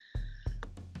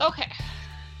Okay,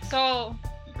 so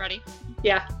ready?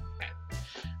 Yeah. Okay.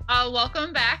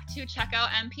 Welcome back to Check Out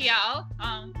MPL.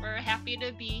 We're happy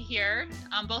to be here.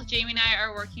 Both Jamie and I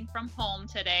are working from home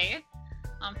today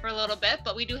for a little bit,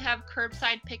 but we do have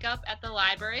curbside pickup at the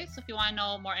library. So if you want to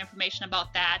know more information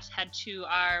about that, head to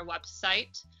our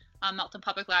website,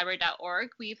 meltonpubliclibrary.org.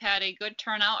 We've had a good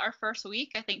turnout our first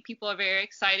week. I think people are very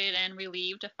excited and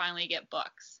relieved to finally get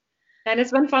books. And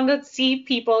it's been fun to see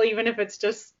people, even if it's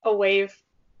just a wave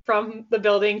from the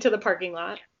building to the parking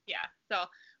lot. Yeah, so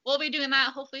we'll be doing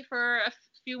that hopefully for a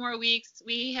few more weeks.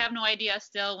 We have no idea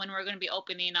still when we're going to be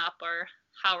opening up or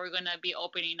how we're going to be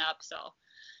opening up. So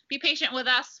be patient with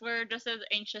us. We're just as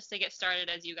anxious to get started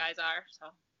as you guys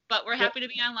are. But we're happy to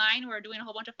be online. We're doing a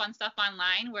whole bunch of fun stuff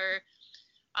online. We're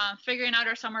figuring out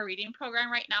our summer reading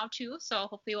program right now too. So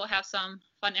hopefully we'll have some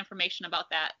fun information about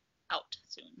that out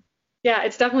soon. Yeah,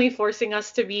 it's definitely forcing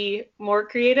us to be more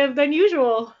creative than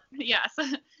usual. Yes.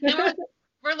 And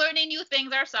we're learning new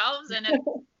things ourselves, and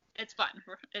it's fun.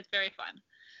 It's very fun.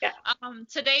 Yeah.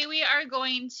 Today we are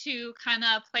going to kind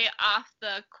of play off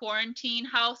the quarantine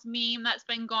house meme that's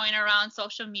been going around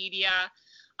social media.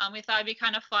 We thought it'd be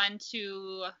kind of fun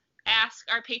to ask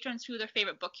our patrons who their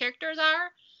favorite book characters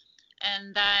are,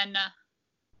 and then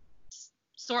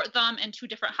sort them into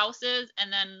different houses,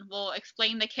 and then we'll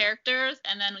explain the characters,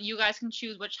 and then you guys can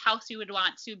choose which house you would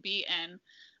want to be in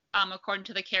according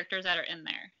to the characters that are in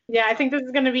there. Yeah, I think this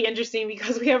is going to be interesting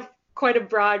because we have quite a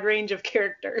broad range of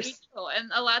characters.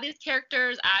 And a lot of these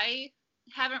characters I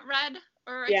haven't read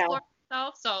or explored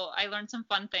myself, so I learned some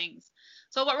fun things.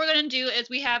 So what we're going to do is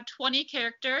we have 20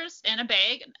 characters in a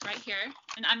bag right here,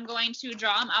 and I'm going to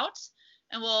draw them out,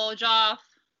 and we'll draw,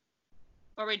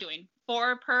 what are we doing,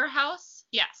 4 per house?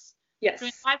 Yes. Yes. We're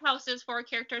doing 5 houses, 4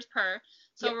 characters per.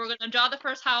 So we're going to draw the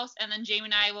first house, and then Jamie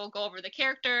and I will go over the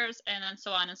characters, and then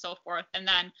so on and so forth. And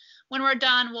then when we're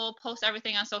done, we'll post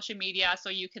everything on social media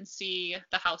so you can see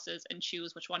the houses and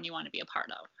choose which one you want to be a part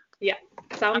of. Yeah,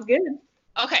 sounds good.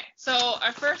 Okay, so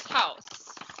our first house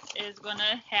is going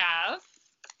to have,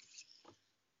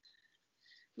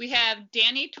 we have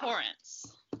Danny Torrance.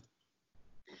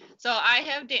 So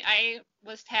I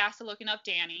was tasked with looking up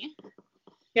Danny.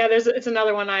 Yeah, it's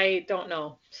another one I don't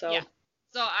know. So. Yeah.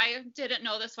 So I didn't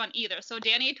know this one either. So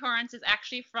Danny Torrance is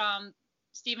actually from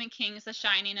Stephen King's The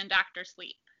Shining and Dr.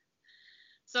 Sleep.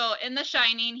 So in The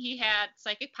Shining, he had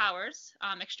psychic powers,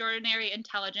 extraordinary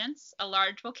intelligence, a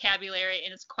large vocabulary,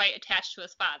 and is quite attached to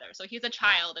his father. So he's a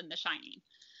child in The Shining.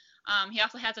 He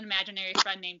also has an imaginary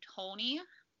friend named Tony,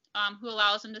 who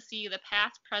allows him to see the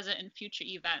past, present, and future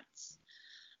events.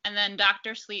 And then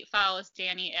Dr. Sleep follows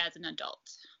Danny as an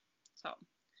adult. So.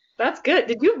 That's good.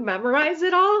 Did you memorize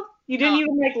it all? You didn't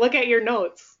even look at your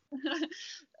notes.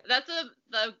 That's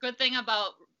the good thing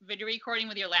about video recording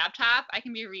with your laptop. I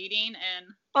can be reading and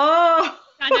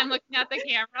I'm looking at the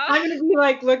camera. I'm gonna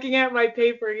be looking at my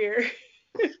paper here.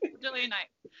 Really nice.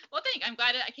 Well, I'm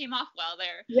glad it came off well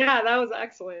there. Yeah, that was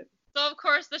excellent. So of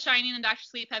course, The Shining and Dr.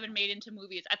 Sleep have been made into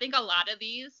movies. I think a lot of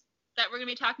these that we're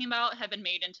gonna be talking about have been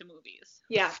made into movies.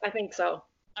 Yeah, I think so.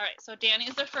 All right. So Danny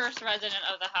is the first resident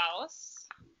of the house.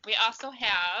 We also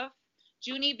have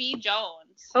Junie B.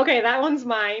 Jones. Okay, that one's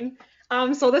mine.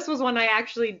 So this was one I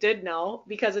actually did know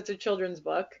because it's a children's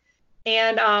book.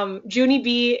 And Junie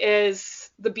B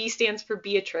the B stands for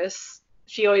Beatrice.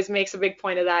 She always makes a big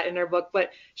point of that in her book.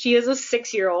 But she is a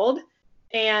 6-year-old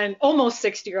and almost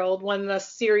 6-year-old when the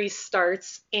series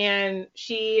starts. And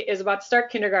she is about to start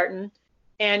kindergarten.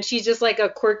 And she's just like a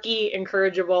quirky,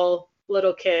 incorrigible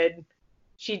little kid.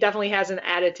 She definitely has an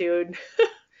attitude.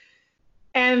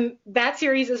 And that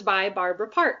series is by Barbara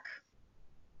Park.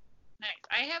 Nice.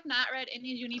 I have not read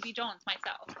any Junie B. Jones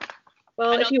myself.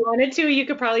 Well, if you wanted to, you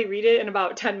could probably read it in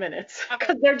about 10 minutes.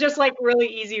 Because they're just really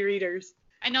easy readers.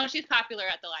 I know she's popular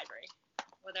at the library.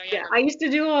 Yeah, I used to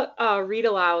do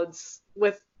read-alouds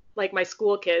with my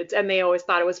school kids, and they always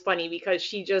thought it was funny because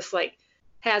she just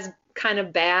has kind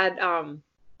of bad,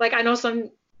 I know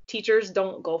some teachers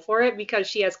don't go for it because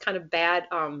she has kind of bad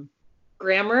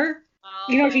grammar.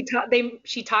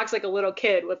 She talks like a little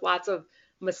kid with lots of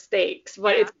mistakes,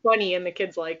 but it's funny and the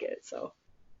kids like it. So.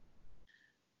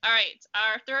 All right,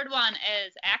 our third one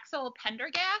is Axel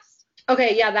Pendergast.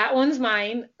 Okay, yeah, that one's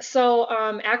mine. So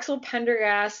Axel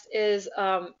Pendergast is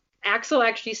Axel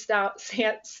actually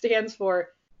stands for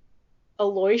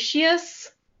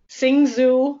Aloysius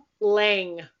Singzu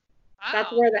Lang. Wow,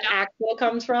 that's where the Axel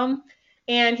comes from,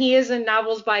 and he is in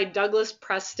novels by Douglas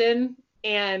Preston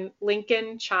and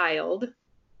Lincoln Child.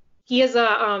 He is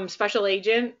a special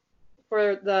agent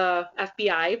for the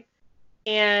FBI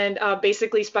and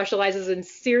basically specializes in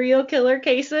serial killer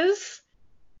cases.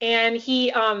 And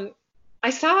he I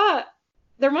saw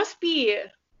there must be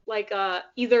like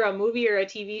either a movie or a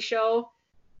TV show,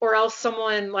 or else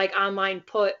someone like online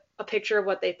put a picture of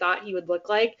what they thought he would look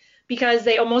like, because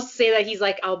they almost say that he's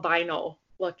like albino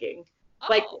looking,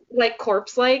 like Oh,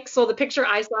 corpse like. So the picture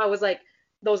I saw was like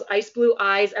those ice blue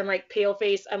eyes and like pale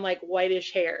face and like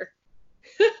whitish hair.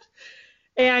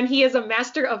 And he is a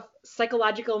master of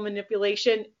psychological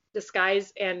manipulation,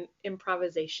 disguise, and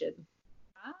improvisation.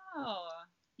 oh.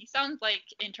 He sounds like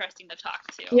interesting to talk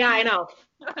to. Yeah, I know.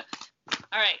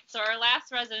 All right, so our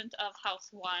last resident of House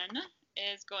 1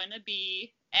 is going to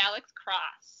be Alex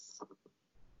Cross.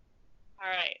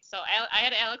 All right, so I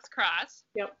had Alex Cross.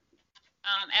 Yep.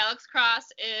 Alex Cross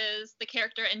is the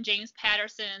character in James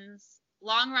Patterson's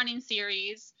long-running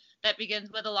series that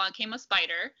begins with Along Came a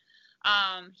Spider.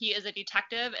 He is a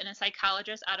detective and a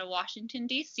psychologist out of Washington,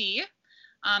 D.C.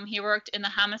 He worked in the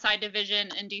homicide division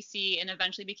in D.C. and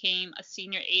eventually became a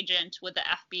senior agent with the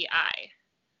FBI.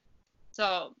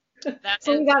 So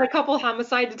So we got a couple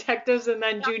homicide detectives and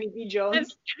then Junie B.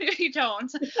 Jones. You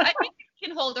don't. I think she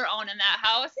can hold her own in that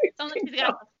house. It sounds like she's got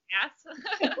a gas.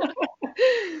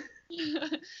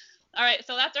 All right,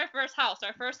 so that's our first house.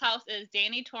 Our first house is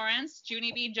Danny Torrance,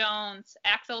 Junie B. Jones,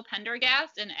 Axel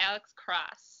Pendergast, and Alex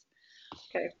Cross.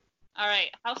 Okay. All right,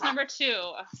 house number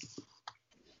 2.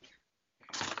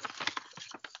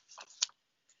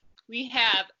 We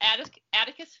have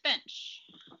Atticus Finch.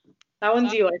 That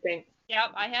one's you, I think.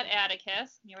 Yep, I had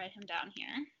Atticus. Let me write him down here.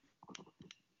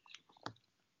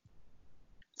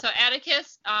 So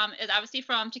Atticus is obviously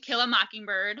from To Kill a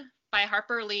Mockingbird by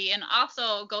Harper Lee, and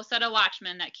also Go Set a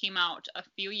Watchman that came out a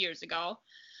few years ago.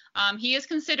 He is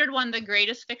considered one of the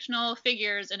greatest fictional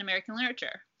figures in American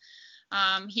literature.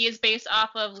 He is based off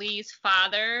of Lee's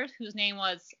father, whose name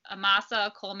was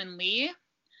Amasa Coleman Lee.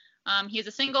 He is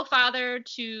a single father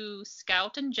to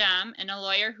Scout and Jem, and a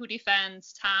lawyer who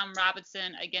defends Tom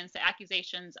Robinson against the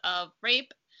accusations of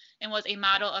rape, and was a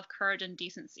model of courage and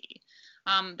decency.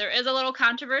 There is a little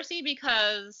controversy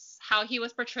because how he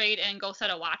was portrayed in Go Set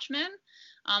a Watchman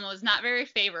was not very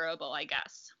favorable, I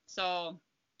guess. So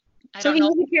I don't know. So he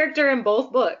was a character in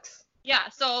both books. Yeah,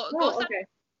 so Oh,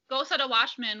 Go Set a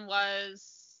Watchman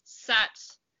was set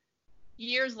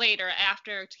years later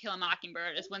after To Kill a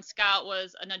Mockingbird, is when Scout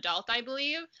was an adult, I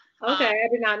believe. Okay, I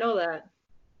did not know that.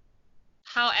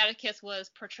 How Atticus was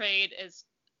portrayed is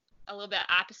a little bit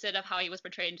opposite of how he was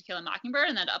portrayed in To Kill a Mockingbird,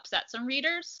 and that upset some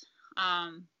readers.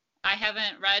 I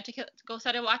haven't read Go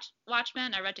Set a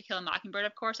Watchman. I read To Kill a Mockingbird,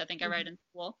 of course. I think I read it in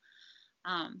school.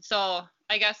 So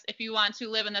I guess if you want to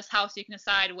live in this house, you can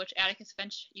decide which Atticus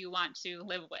Finch you want to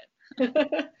live with.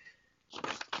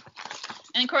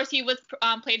 And of course, he was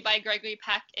played by Gregory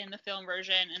Peck in the film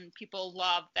version, and people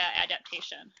love that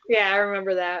adaptation. Yeah, I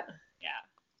remember that. Yeah.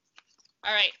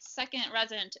 All right, second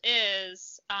resident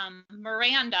is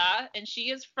Miranda, and she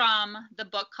is from the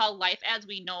book called Life as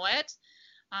We Know It.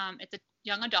 It's a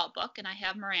young adult book, and I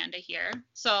have Miranda here.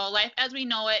 So Life as We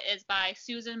Know It is by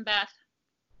Susan Beth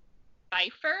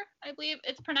Pfeiffer, I believe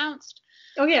it's pronounced.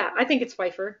 Oh, yeah, I think it's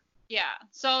Pfeiffer. Yeah,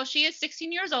 so she is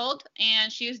 16 years old,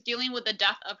 and she is dealing with the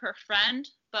death of her friend,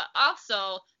 but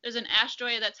also there's an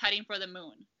asteroid that's heading for the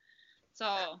moon.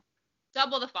 So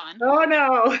double the fun. Oh,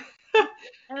 no.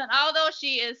 And then, although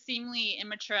she is seemingly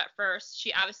immature at first,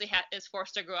 she obviously is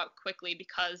forced to grow up quickly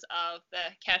because of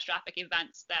the catastrophic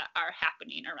events that are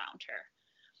happening around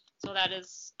her. So that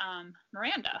is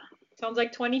Miranda. Sounds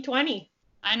like 2020.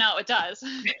 I know, it does.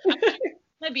 It's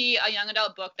going to be a young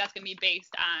adult book that's going to be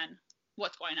based on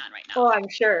what's going on right now. Oh, I'm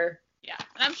sure. Yeah,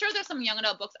 and I'm sure there's some young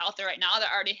adult books out there right now that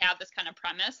already have this kind of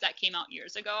premise that came out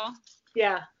years ago.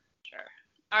 Yeah. Sure.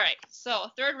 All right, so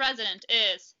third resident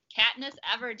is Katniss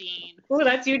Everdeen. Oh,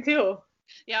 that's you too.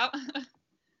 Yep.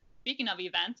 Speaking of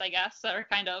events, I guess, that are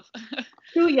kind of...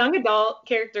 2 young adult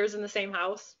characters in the same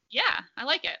house. Yeah, I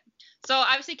like it. So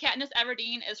obviously Katniss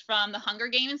Everdeen is from The Hunger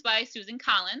Games by Susan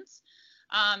Collins.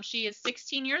 She is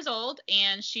 16 years old,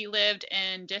 and she lived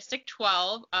in District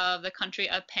 12 of the country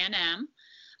of Pan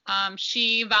Am.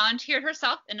 She volunteered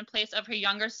herself in the place of her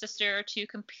younger sister to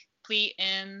complete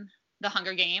in the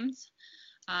Hunger Games.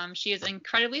 She is an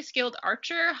incredibly skilled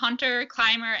archer, hunter,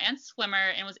 climber, and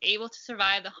swimmer, and was able to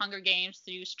survive the Hunger Games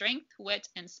through strength, wit,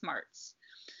 and smarts.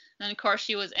 And then, of course,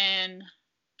 she was in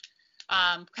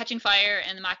Catching Fire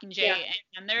and The Mockingjay, Yeah.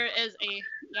 and there is a...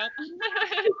 Yep.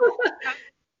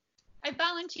 I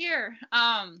volunteer.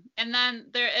 And then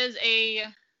there is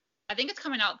I think it's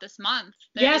coming out this month.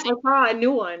 Yes, I saw a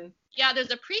new one. Yeah,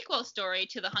 there's a prequel story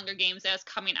to The Hunger Games that's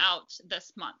coming out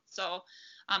this month. So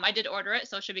I did order it,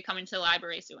 so it should be coming to the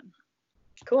library soon.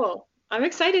 Cool. I'm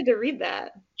excited to read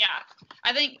that. Yeah.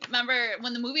 I think, remember,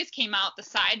 when the movies came out, the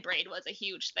side braid was a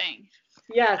huge thing.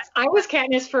 Yes, I was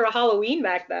Katniss for Halloween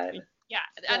back then. Yeah,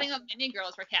 I think many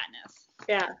girls were Katniss.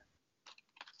 Yeah.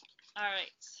 All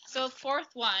right. So fourth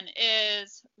one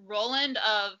is Roland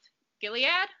of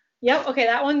Gilead. Yep. Okay,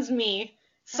 that one's me.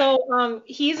 So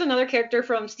he's another character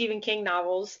from Stephen King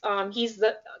novels. He's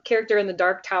the character in the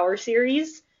Dark Tower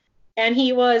series, and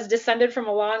he was descended from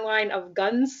a long line of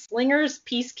gunslingers,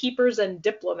 peacekeepers, and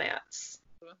diplomats.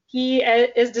 He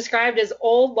is described as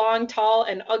old, long, tall,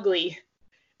 and ugly,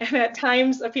 and at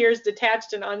times appears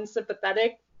detached and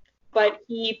unsympathetic, but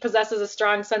he possesses a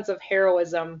strong sense of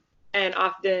heroism and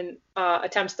often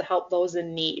attempts to help those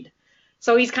in need.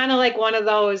 So he's kind of like one of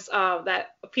those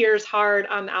that appears hard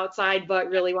on the outside, but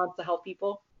really wants to help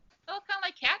people. Oh, kind of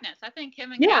like Katniss. I think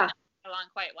him and Yeah. Katniss get along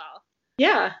quite well.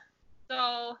 Yeah.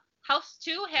 So House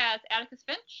 2 has Atticus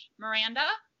Finch, Miranda,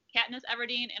 Katniss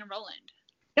Everdeen, and Roland.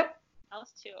 Yep.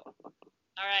 House 2. All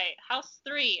right. House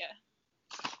 3.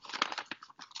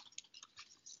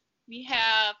 We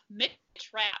have Mitch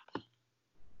Rapp.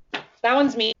 That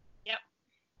one's me. Yep.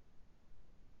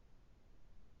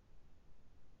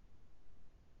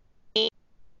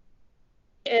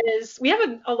 We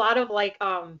have a lot of like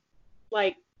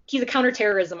he's a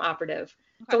counterterrorism operative.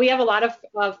 Okay. So we have a lot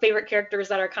of favorite characters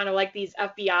that are kind of like these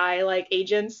FBI like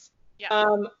agents.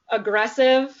 Yeah.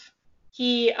 Aggressive.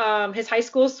 His high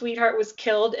school sweetheart was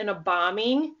killed in a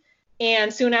bombing,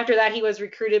 and soon after that he was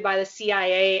recruited by the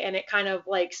CIA, and it kind of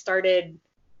like started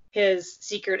his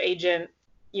secret agent,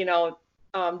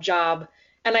 job.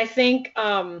 And I think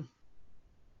I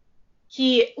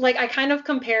kind of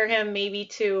compare him maybe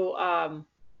to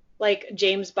like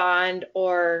James Bond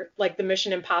or like the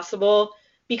Mission Impossible,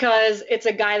 because it's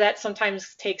a guy that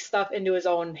sometimes takes stuff into his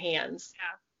own hands.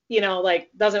 Yeah. Like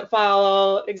doesn't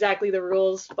follow exactly the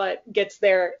rules, but gets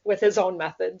there with his own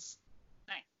methods.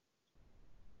 Nice.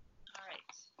 All right.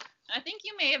 I think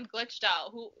you may have glitched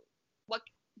out.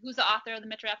 Who's the author of the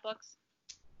Mitch Rapp books?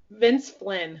 Vince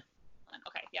Flynn.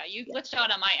 Okay, yeah, you glitched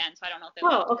out on my end, so I don't know if it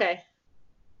was. Oh, okay.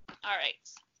 All right.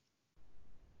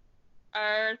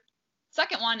 Our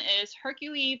second one is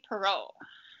Hercule Poirot.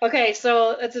 Okay,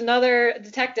 so it's another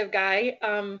detective guy.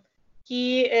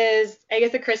 He is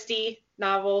Agatha Christie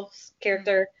novel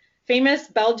character, famous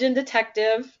Belgian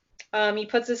detective. He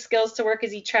puts his skills to work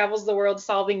as he travels the world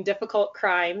solving difficult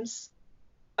crimes.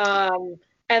 And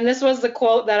this was the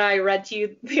quote that I read to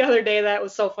you the other day that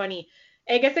was so funny.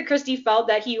 Agatha Christie felt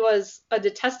that he was a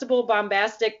detestable,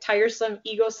 bombastic, tiresome,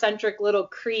 egocentric little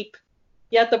creep,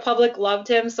 yet the public loved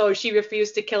him, so she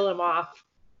refused to kill him off.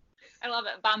 I love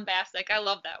it. Bombastic. I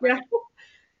love that word.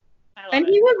 Yeah. And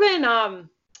he was in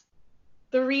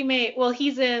the remake. Well,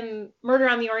 he's in Murder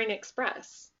on the Orient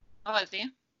Express. Oh, is he?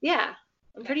 Yeah.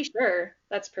 I'm pretty sure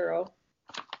that's Poirot.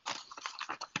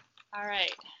 All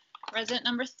right. Resident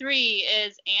number 3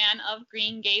 is Anne of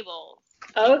Green Gables.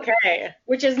 Okay.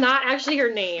 Which is not actually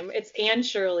her name. It's Anne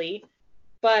Shirley.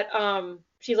 But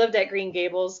she lived at Green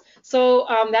Gables. So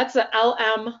that's a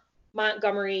L.M.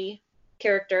 Montgomery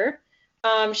character.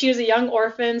 She was a young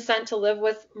orphan sent to live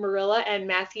with Marilla and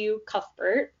Matthew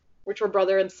Cuthbert, which were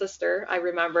brother and sister, I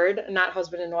remembered, not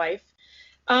husband and wife.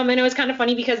 And it was kind of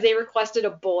funny because they requested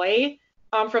a boy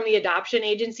from the adoption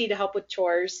agency to help with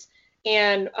chores.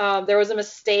 And there was a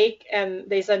mistake, and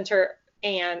they sent her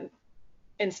Anne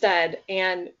instead.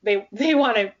 And they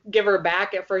want to give her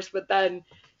back at first, but then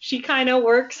she kind of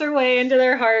works her way into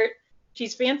their heart.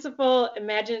 She's fanciful,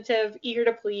 imaginative, eager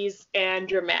to please, and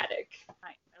dramatic.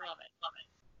 Right. I love it.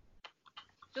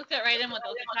 She'll fit right in with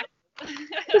those detectives.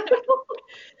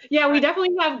 Yeah, we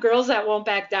definitely have girls that won't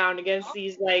back down against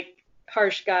these like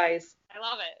harsh guys. I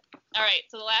love it. All right,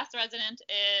 so the last resident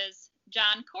is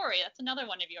John Corey. That's another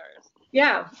one of yours.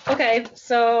 Yeah. Okay.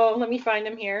 So let me find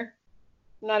him here.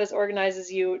 I'm not as organized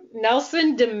as you.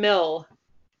 Nelson DeMille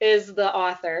is the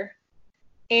author,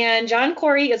 and John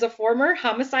Corey is a former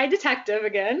homicide detective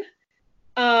again,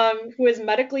 who is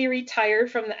medically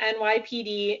retired from the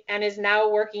NYPD and is now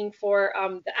working for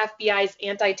the FBI's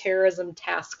anti-terrorism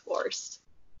task force.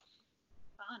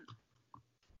 Fun.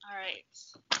 All right.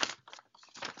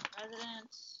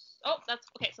 Resident. Oh, that's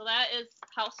okay. So that is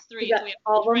House 3. So we have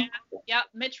all of them? Yep,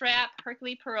 Mitch Rapp,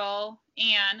 Hercule Poirot,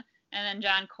 Anne, and then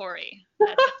John Corey.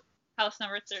 That's house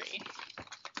number 3.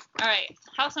 All right,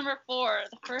 house number 4.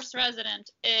 The first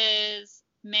resident is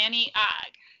Nanny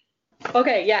Ogg.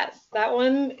 Okay, yes, that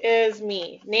one is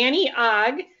me. Nanny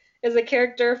Ogg is a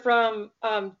character from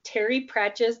Terry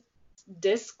Pratchett's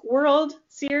Discworld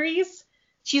series.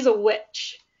 She's a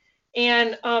witch.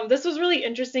 And this was really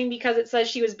interesting because it says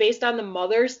she was based on the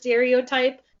mother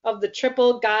stereotype of the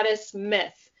triple goddess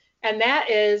myth. And that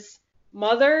is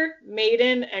mother,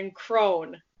 maiden, and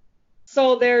crone.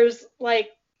 So there's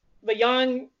like the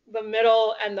young, the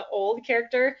middle, and the old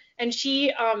character. And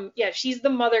she's the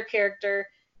mother character,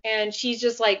 and she's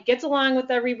just like gets along with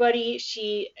everybody.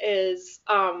 She is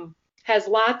has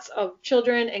lots of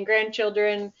children and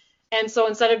grandchildren, and so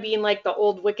instead of being like the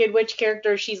old Wicked Witch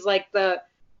character, she's like the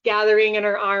gathering in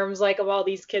her arms like of all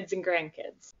these kids and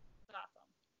grandkids. That's awesome.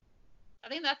 I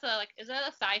think that's is that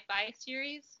a sci-fi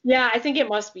series? Yeah, I think it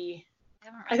must be. I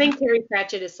haven't read I think Terry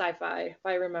Pratchett is sci-fi, if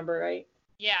I remember right.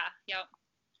 Yeah, yep.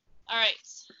 All right.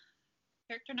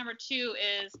 Character number 2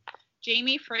 is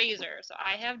Jamie Fraser. So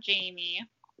I have Jamie.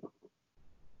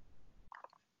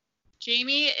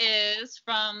 Jamie is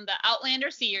from the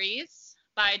Outlander series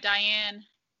by Diane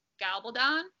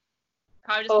Gabaldon.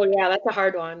 Oh, yeah, that's a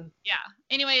hard one. Yeah.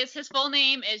 Anyways, his full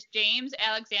name is James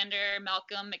Alexander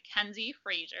Malcolm Mackenzie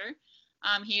Fraser.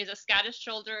 He is a Scottish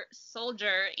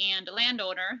soldier and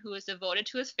landowner who is devoted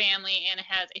to his family and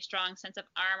has a strong sense of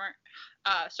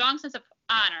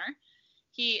honor.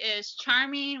 He is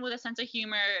charming with a sense of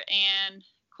humor and,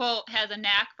 quote, has a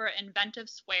knack for inventive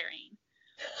swearing.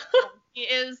 He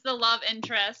is the love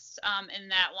interest in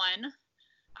that one.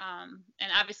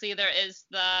 And obviously there is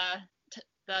the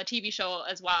TV show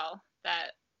as well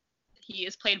that he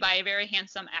is played by a very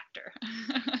handsome actor.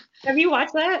 Have you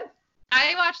watched that?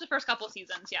 I watched the first couple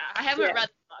seasons, yeah. I haven't read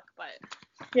the book, but...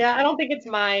 Yeah, I don't think it's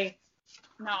my...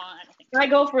 No, I don't think so. I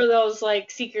go for those,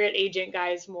 like, secret agent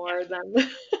guys more than...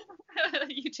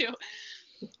 You too.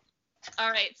 All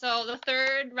right, so the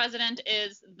third resident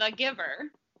is The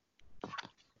Giver.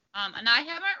 And I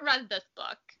haven't read this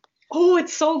book. Oh,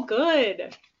 it's so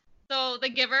good. So The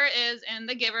Giver is in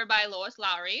The Giver by Lois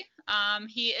Lowry.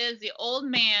 He is the old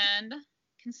man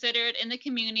considered in the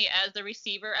community as the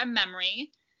receiver of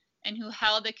memory, and who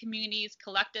held the community's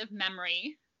collective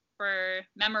memories for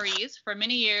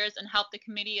many years and helped the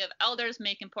committee of elders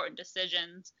make important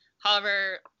decisions.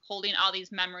 However, holding all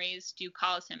these memories do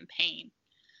cause him pain.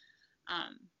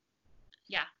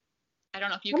 Yeah. I don't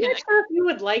know if you I'm can... not sure if you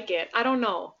would like it. I don't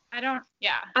know. I don't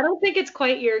think it's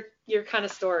quite your kind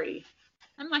of story.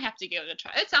 I might have to give it a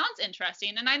try. It sounds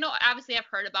interesting, and I know obviously I've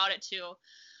heard about it too,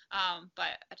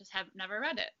 but I just have never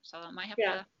read it, so I might have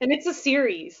to... And it's a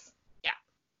series.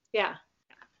 Yeah.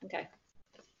 Okay.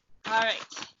 All right.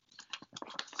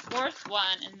 Fourth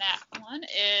one, and that one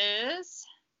is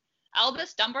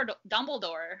Albus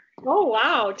Dumbledore. Oh,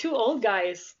 wow. 2 old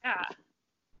guys. Yeah.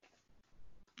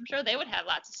 I'm sure they would have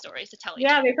lots of stories to tell you.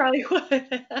 Yeah, they probably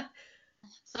would.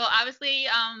 So obviously,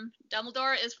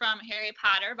 Dumbledore is from Harry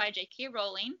Potter by J.K.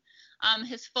 Rowling.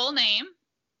 His full name,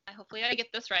 hopefully I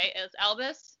get this right, is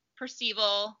Albus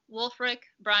Percival Wulfric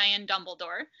Brian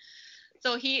Dumbledore.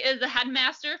 So he is the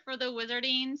headmaster for the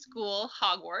Wizarding School,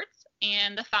 Hogwarts,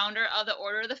 and the founder of the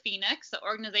Order of the Phoenix, the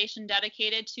organization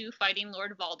dedicated to fighting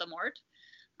Lord Voldemort.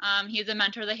 He's a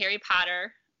mentor of the Harry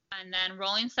Potter. And then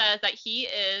Rowling says that he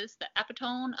is the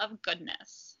epitome of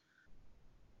goodness.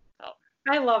 So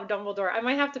I love Dumbledore. I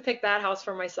might have to pick that house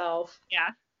for myself. Yeah.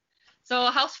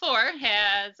 So House 4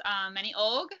 has Manny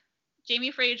Og, Jamie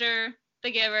Fraser,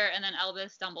 The Giver, and then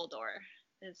Albus Dumbledore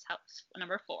is house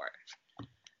number 4.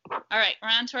 All right, we're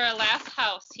on to our last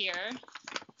house here.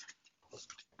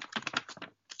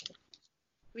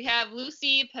 We have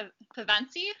Lucy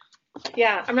Pevensie.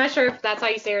 Yeah, I'm not sure if that's how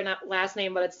you say her last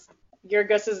name, but your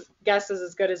guess is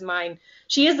as good as mine.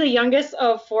 She is the youngest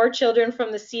of 4 children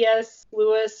from the C.S.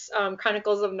 Lewis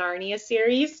Chronicles of Narnia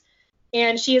series,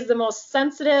 and she is the most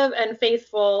sensitive and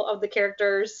faithful of the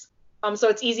characters. So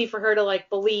it's easy for her to like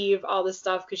believe all this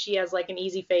stuff because she has like an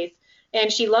easy faith. And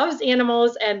she loves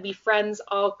animals and befriends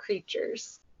all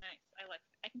creatures. Nice.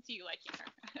 I can see you liking her.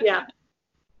 Yeah.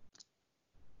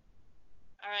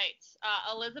 All right.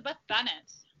 Elizabeth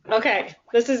Bennet. Okay,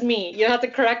 this is me. You have to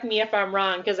correct me if I'm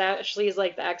wrong because Ashley is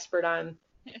like the expert on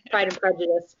Pride and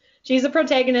Prejudice. She's the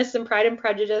protagonist in Pride and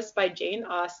Prejudice by Jane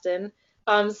Austen.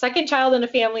 Second child in a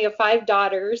family of 5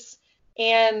 daughters.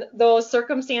 And those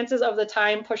circumstances of the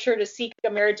time push her to seek a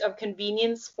marriage of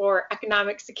convenience for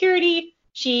economic security.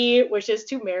 She wishes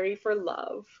to marry for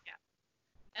love.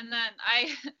 Yeah. And then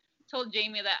I told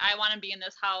Jamie that I want to be in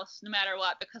this house no matter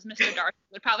what because Mr. Darcy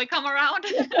would probably come around.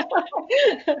 Yeah,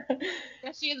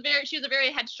 she's a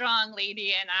very headstrong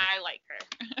lady, and I like her.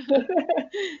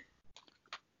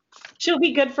 She'll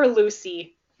be good for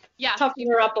Lucy. Yeah. Toughen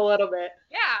her up a little bit.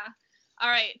 Yeah. All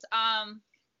right.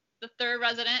 The third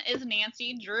resident is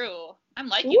Nancy Drew. I'm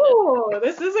liking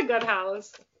this is a good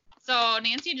house. So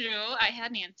Nancy Drew, I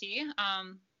had Nancy.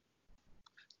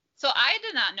 So I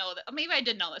did not know that. Maybe I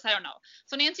did know this. I don't know.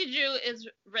 So Nancy Drew is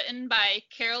written by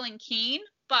Carolyn Keene,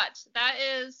 but that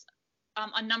is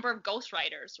a number of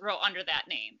ghostwriters wrote under that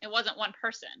name. It wasn't one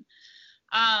person.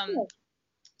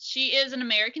 She is an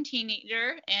American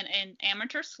teenager and an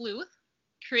amateur sleuth,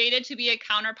 created to be a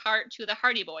counterpart to the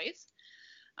Hardy Boys.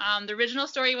 The original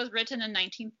story was written in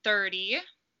 1930,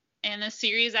 and the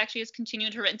series actually has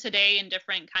continued to written today in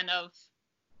different kind of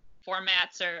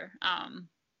formats or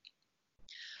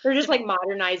they're just like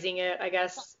modernizing it, I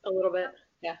guess, a little bit.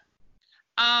 Yeah.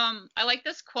 I like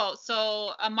this quote.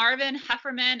 So Marvin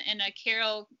Heffernan and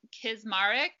Carol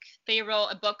Kismarek, they wrote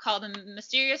a book called The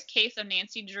Mysterious Case of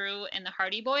Nancy Drew and the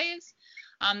Hardy Boys.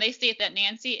 They state that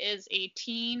Nancy is a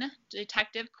teen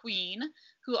detective queen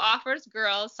who offers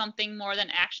girls something more than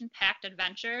action-packed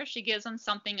adventure. She gives them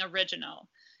something original.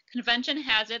 Convention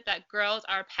has it that girls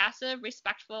are passive,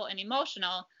 respectful, and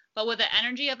emotional, but with the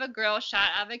energy of a girl shot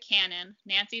out of a cannon,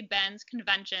 Nancy bends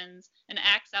conventions and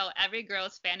acts out every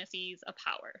girl's fantasies of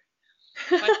power.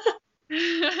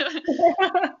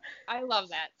 I love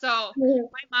that. So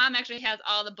my mom actually has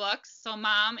all the books. So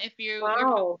Mom, if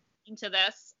you're into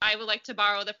this, I would like to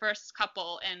borrow the first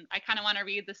couple, and I kind of want to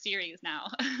read the series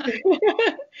now.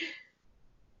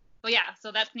 But yeah,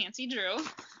 so that's Nancy Drew.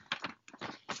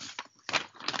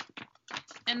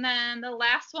 And then the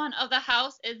last one of the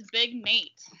house is Big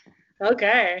Nate.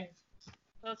 Okay.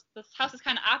 So this house is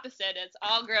kind of opposite. It's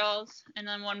all girls and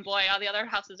then one boy. All the other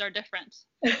houses are different.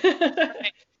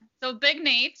 Okay. So Big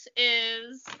Nate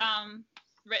is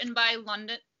written by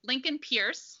Lincoln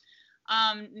Pierce.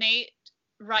 Nate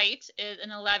Wright is an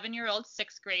 11-year-old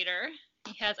sixth grader.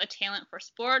 He has a talent for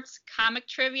sports, comic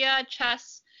trivia,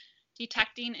 chess,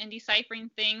 detecting and deciphering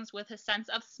things with his sense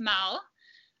of smell,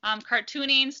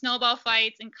 cartooning, snowball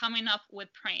fights, and coming up with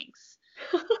pranks.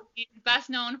 He's best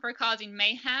known for causing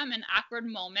mayhem and awkward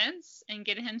moments and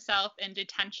getting himself in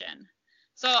detention.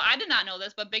 So I did not know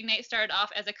this, but Big Nate started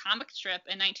off as a comic strip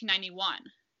in 1991.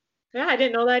 Yeah, I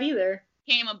didn't know that either.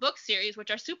 Became a book series,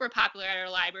 which are super popular at our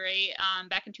library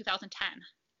back in 2010.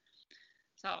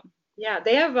 So yeah,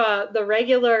 they have the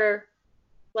regular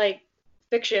like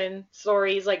fiction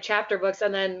stories, like chapter books,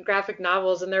 and then graphic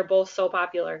novels, and they're both so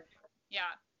popular. Yeah.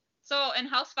 So in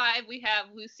House 5, we have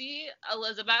Lucy,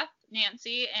 Elizabeth,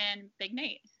 Nancy, and Big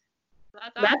Nate. So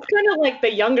that's kind of like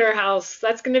the younger house.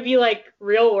 That's going to be like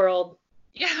Real World.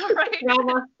 Yeah, right.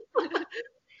 Drama.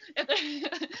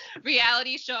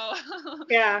 Reality show.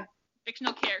 Yeah.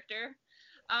 Fictional character.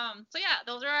 So yeah,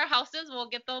 those are our houses. We'll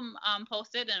get them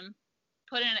posted and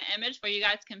put in an image where you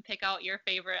guys can pick out your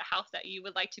favorite house that you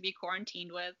would like to be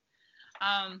quarantined with.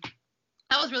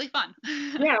 That was really fun.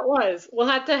 Yeah, it was. We'll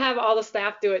have to have all the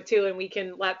staff do it too, and we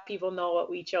can let people know what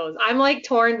we chose. I'm like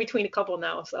torn between a couple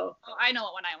now, so. Oh, I know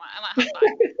what one I want. I want House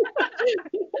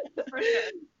 5. For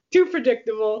sure. Too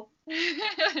predictable.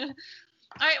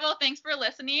 All right, well, thanks for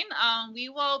listening. We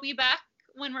will be back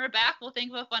when we're back. We'll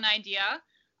think of a fun idea.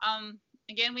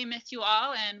 Again, we miss you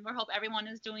all, and we hope everyone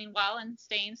is doing well and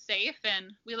staying safe,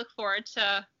 and we look forward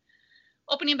to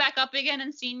opening back up again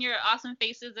and seeing your awesome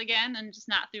faces again, and just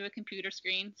not through a computer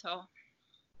screen. So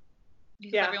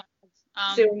yeah,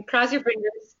 soon. Cross your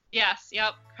fingers. Yes,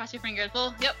 yep, cross your fingers.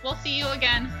 Well, yep, we'll see you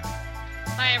again.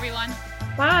 Bye, everyone.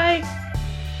 Bye.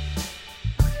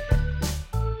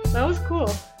 That was cool.